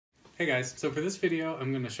Hey guys, so for this video I'm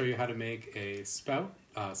going to show you how to make a spout,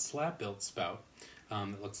 slab built spout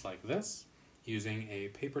that looks like this using a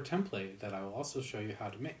paper template that I will also show you how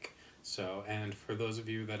to make. So, and for those of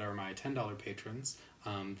you that are my $10 patrons,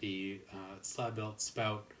 the slab built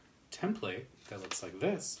spout template that looks like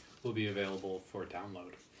this will be available for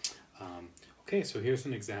download. Okay, so here's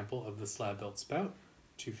an example of the slab built spout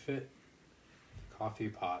to fit a coffee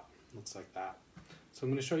pot. Looks like that. So I'm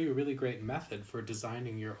going to show you a really great method for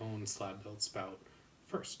designing your own slab built spout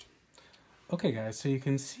first. Okay guys, so you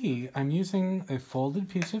can see I'm using a folded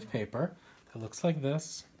piece of paper that looks like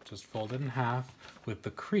this, just folded in half with the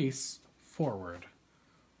crease forward.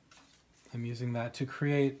 I'm using that to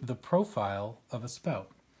create the profile of a spout.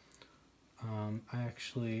 I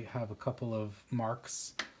actually have a couple of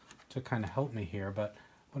marks to kind of help me here, but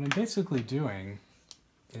what I'm basically doing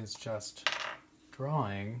is just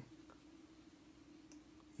drawing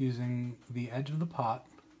using the edge of the pot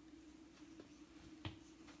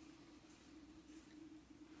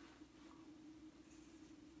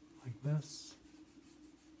like this.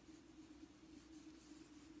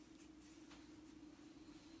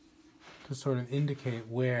 To sort of indicate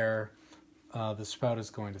where the spout is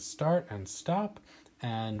going to start and stop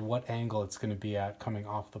and what angle it's going to be at coming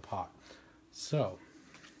off the pot. So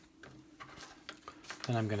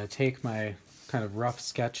then I'm going to take my kind of rough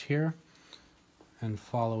sketch here and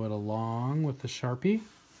follow it along with the Sharpie.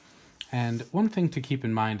 And one thing to keep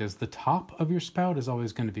in mind is the top of your spout is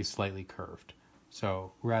always going to be slightly curved.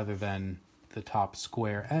 So rather than the top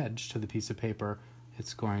square edge to the piece of paper,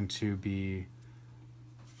 it's going to be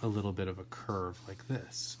a little bit of a curve like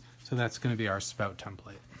this. So that's going to be our spout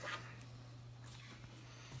template.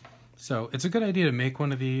 So it's a good idea to make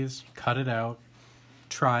one of these, cut it out,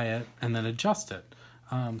 try it, and then adjust it.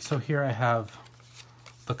 So here I have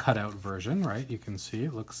the cutout version, right? You can see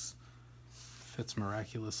it fits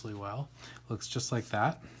miraculously well. Looks just like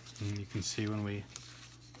that. And you can see when we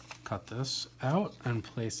cut this out and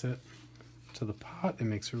place it to the pot, it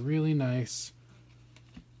makes a really nice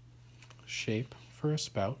shape for a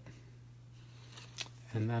spout.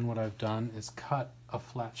 And then what I've done is cut a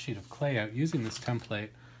flat sheet of clay out using this template,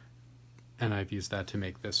 and I've used that to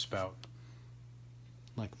make this spout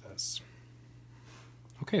like this.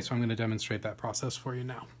 Okay, so I'm going to demonstrate that process for you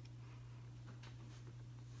now.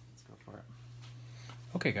 Let's go for it.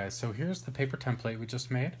 Okay guys, so here's the paper template we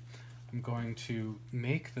just made. I'm going to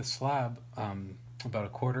make the slab about a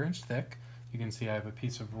 1/4 inch thick. You can see I have a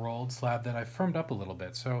piece of rolled slab that I've firmed up a little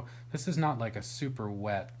bit. So this is not like a super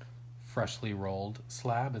wet, freshly rolled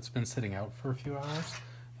slab. It's been sitting out for a few hours.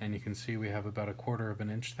 And you can see we have about a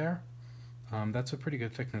 1/4 inch there. That's a pretty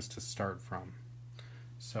good thickness to start from.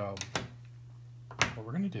 So what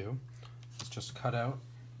we're going to do is just cut out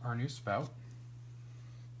our new spout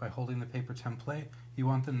by holding the paper template. You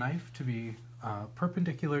want the knife to be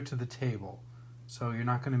perpendicular to the table, so you're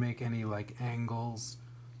not going to make any like angles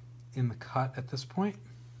in the cut at this point.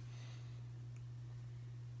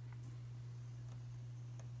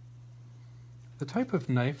 The type of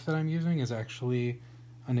knife that I'm using is actually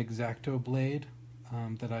an X-Acto blade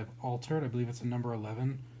that I've altered. I believe it's a number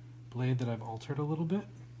 11 blade that I've altered a little bit.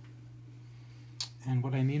 And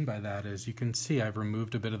what I mean by that is you can see I've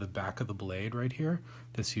removed a bit of the back of the blade right here.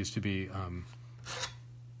 This used to be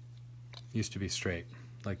straight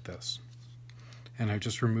like this. And I've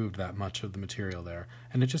just removed that much of the material there.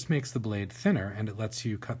 And it just makes the blade thinner, and it lets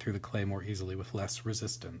you cut through the clay more easily with less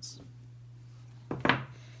resistance.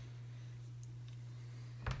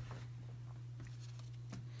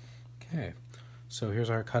 Okay, so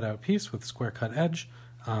here's our cutout piece with square cut edge.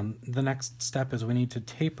 The next step is we need to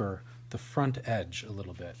taper the front edge a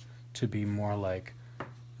little bit to be more like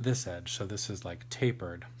this edge. So this is like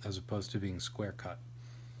tapered as opposed to being square cut.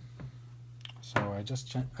 So I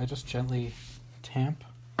just gently tamp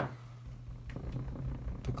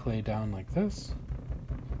the clay down like this.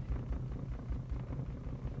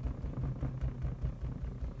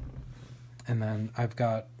 And then I've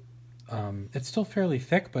got, it's still fairly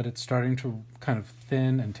thick, but it's starting to kind of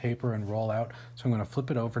thin and taper and roll out. So I'm going to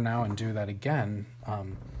flip it over now and do that again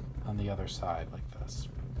on the other side like this.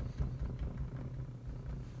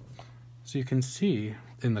 So you can see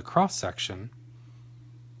in the cross section,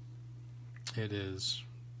 it is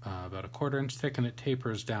about a 1/4 inch thick, and it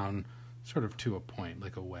tapers down sort of to a point,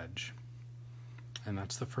 like a wedge. And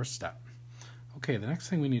that's the first step. Okay, the next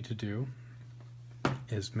thing we need to do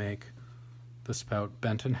is make the spout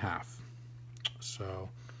bent in half. So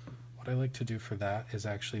what I like to do for that is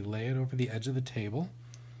actually lay it over the edge of the table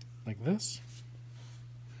like this.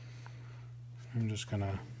 I'm just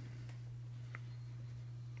gonna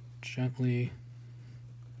gently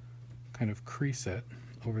kind of crease it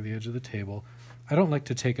over the edge of the table. I don't like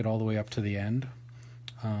to take it all the way up to the end,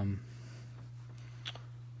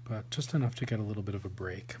 but just enough to get a little bit of a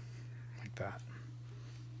break, like that.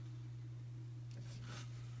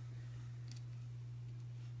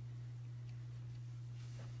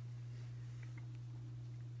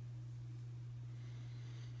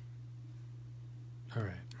 All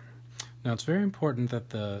right. Now it's very important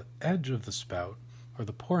that the edge of the spout, or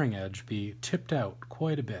the pouring edge, be tipped out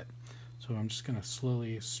quite a bit. So I'm just going to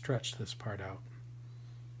slowly stretch this part out,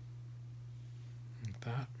 like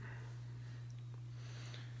that.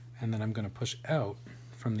 And then I'm going to push out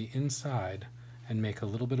from the inside and make a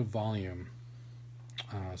little bit of volume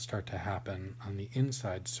start to happen on the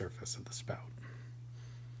inside surface of the spout.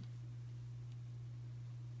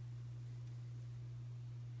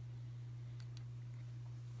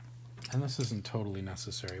 And this isn't totally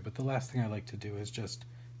necessary, but the last thing I like to do is just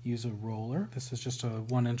use a roller. This is just a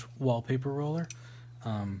 1-inch wallpaper roller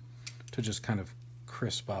to just kind of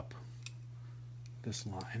crisp up this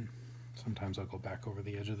line. Sometimes I'll go back over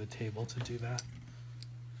the edge of the table to do that.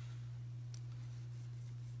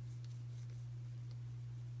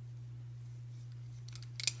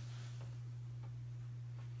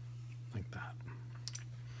 Like that.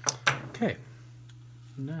 Okay,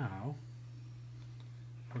 now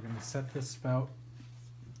we're going to set this spout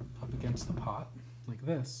up against the pot, like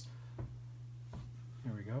this.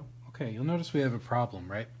 There we go. Okay, you'll notice we have a problem,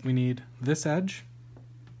 right? We need this edge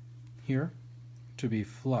here to be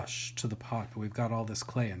flush to the pot, but we've got all this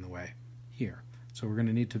clay in the way here. So we're going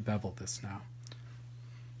to need to bevel this now.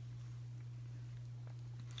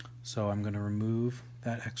 So I'm going to remove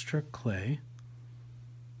that extra clay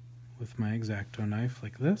with my X-Acto knife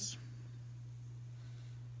like this.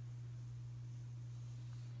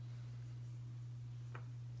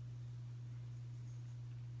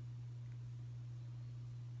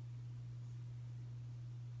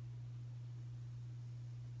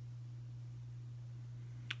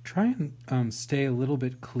 Try and stay a little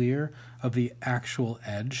bit clear of the actual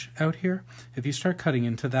edge out here. If you start cutting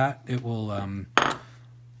into that, it will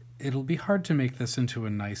it'll be hard to make this into a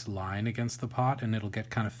nice line against the pot, and it'll get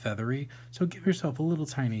kind of feathery. So give yourself a little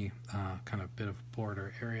tiny kind of bit of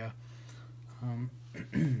border area.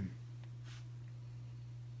 Okay.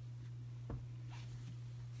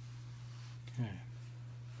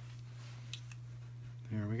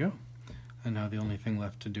 There we go. And now the only thing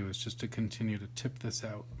left to do is just to continue to tip this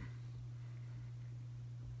out.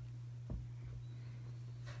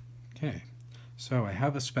 Okay, so I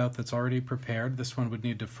have a spout that's already prepared. This one would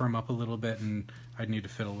need to firm up a little bit, and I'd need to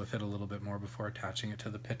fiddle with it a little bit more before attaching it to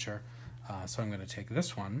the pitcher. So I'm going to take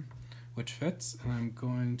this one, which fits, and I'm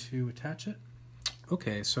going to attach it.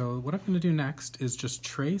 Okay, so what I'm going to do next is just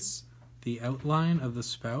trace the outline of the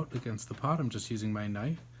spout against the pot. I'm just using my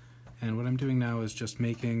knife, and what I'm doing now is just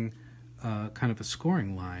making kind of a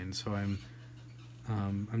scoring line. So I'm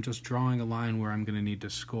just drawing a line where I'm going to need to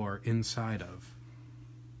score inside of.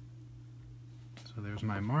 So there's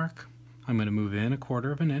my mark. I'm going to move in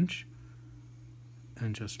 1/4 of an inch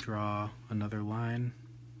and just draw another line.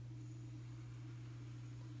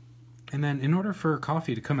 And then in order for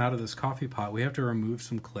coffee to come out of this coffee pot, we have to remove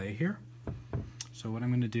some clay here. So what I'm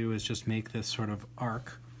going to do is just make this sort of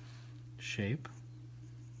arc shape.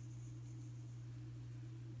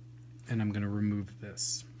 And I'm going to remove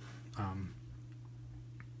this.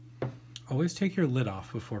 Always take your lid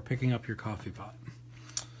off before picking up your coffee pot.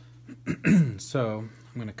 So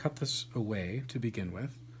I'm going to cut this away to begin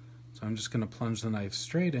with. So I'm just going to plunge the knife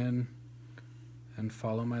straight in and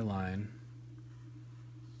follow my line.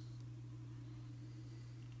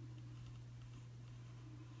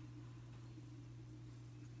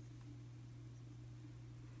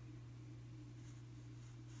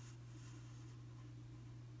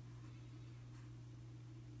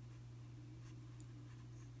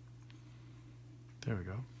 There we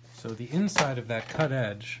go. So the inside of that cut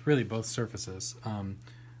edge, really both surfaces,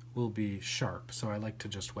 will be sharp. So I like to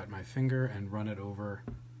just wet my finger and run it over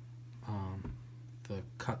the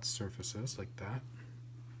cut surfaces like that.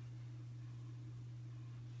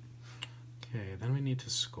 Okay, then we need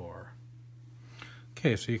to score.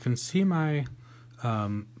 Okay, so you can see my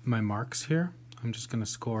my marks here. I'm just going to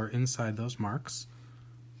score inside those marks.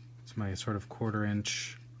 It's my sort of 1/4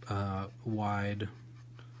 inch wide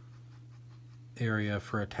area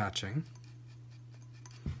for attaching.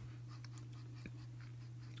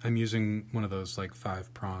 I'm using one of those like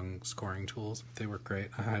 5-prong scoring tools. They work great.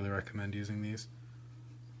 I highly recommend using these.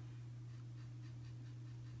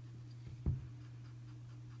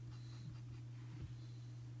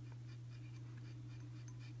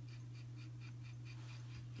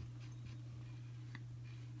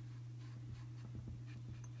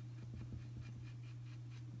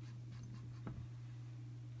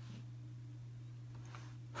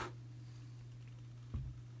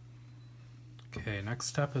 Okay, next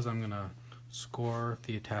step is I'm going to score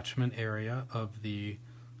the attachment area of the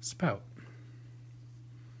spout.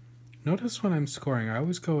 Notice when I'm scoring, I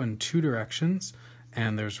always go in two directions,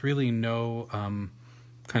 and there's really no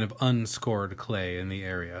kind of unscored clay in the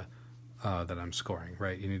area that I'm scoring,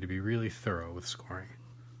 right? You need to be really thorough with scoring.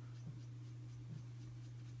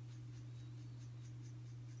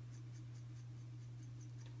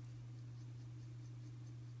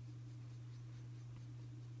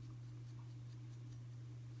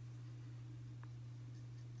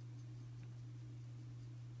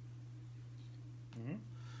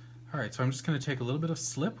 All right, so I'm just going to take a little bit of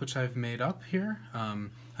slip, which I've made up here.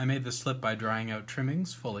 I made the slip by drying out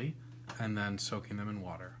trimmings fully and then soaking them in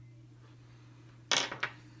water.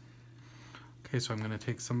 Okay, so I'm going to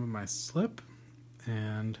take some of my slip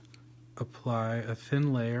and apply a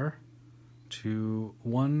thin layer to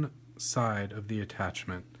one side of the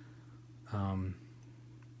attachment.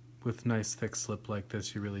 With nice thick slip like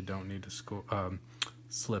this, you really don't need to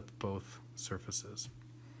slip both surfaces.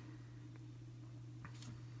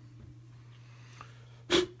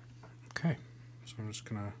 Okay, so I'm just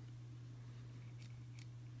going to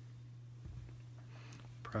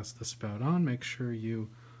press the spout on. Make sure you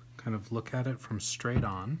kind of look at it from straight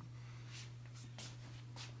on.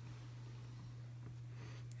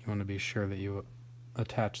 You want to be sure that you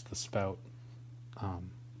attach the spout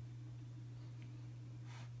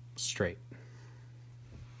straight.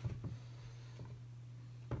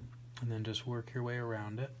 And then just work your way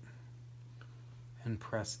around it and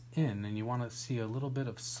press in, and you want to see a little bit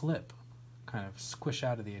of slip kind of squish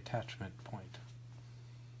out of the attachment point.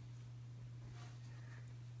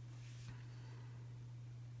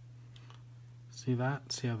 See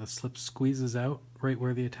that? See how the slip squeezes out right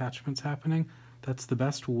where the attachment's happening? That's the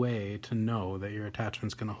best way to know that your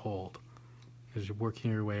attachment's going to hold, because you're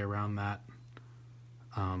working your way around that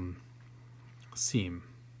seam.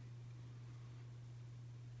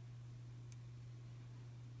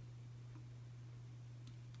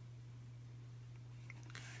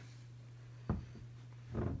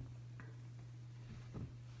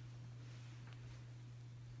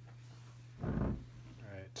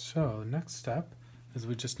 So the next step is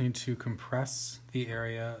we just need to compress the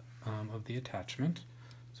area of the attachment.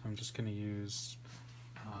 So I'm just going to use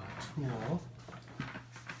a tool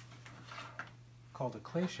called a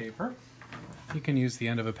clay shaper. You can use the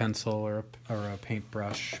end of a pencil or a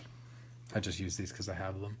paintbrush. I just use these because I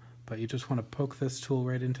have them. But you just want to poke this tool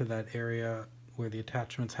right into that area where the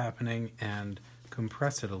attachment's happening and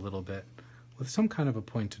compress it a little bit with some kind of a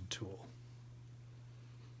pointed tool.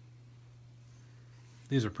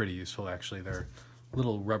 These are pretty useful, actually. They're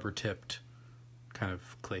little rubber-tipped kind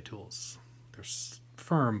of clay tools. They're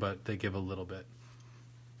firm, but they give a little bit.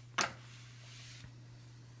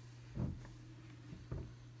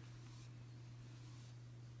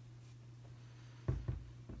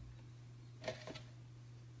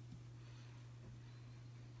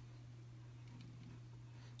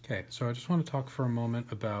 Okay, so I just want to talk for a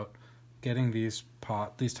moment about getting these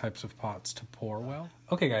types of pots to pour well.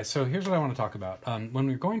 Okay guys, so here's what I want to talk about. When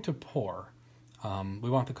we're going to pour, we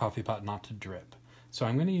want the coffee pot not to drip. So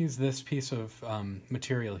I'm going to use this piece of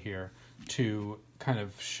material here to kind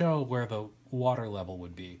of show where the water level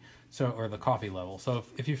would be, or the coffee level. So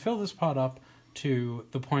if you fill this pot up to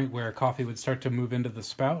the point where coffee would start to move into the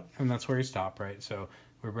spout, and that's where you stop, right? So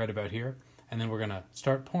we're right about here, and then we're going to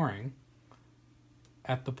start pouring.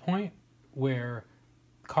 At the point where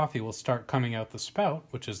coffee will start coming out the spout,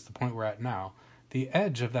 which is the point we're at now, the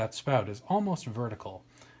edge of that spout is almost vertical.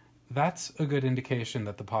 That's a good indication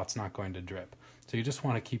that the pot's not going to drip. So you just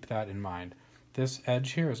want to keep that in mind. This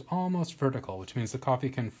edge here is almost vertical, which means the coffee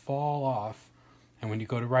can fall off, and when you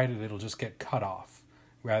go to write it, it'll just get cut off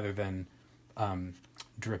rather than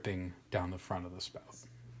dripping down the front of the spout.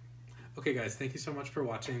 Okay guys, thank you so much for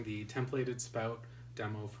watching the templated spout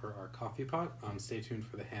demo for our coffee pot. Stay tuned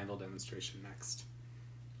for the handle demonstration next.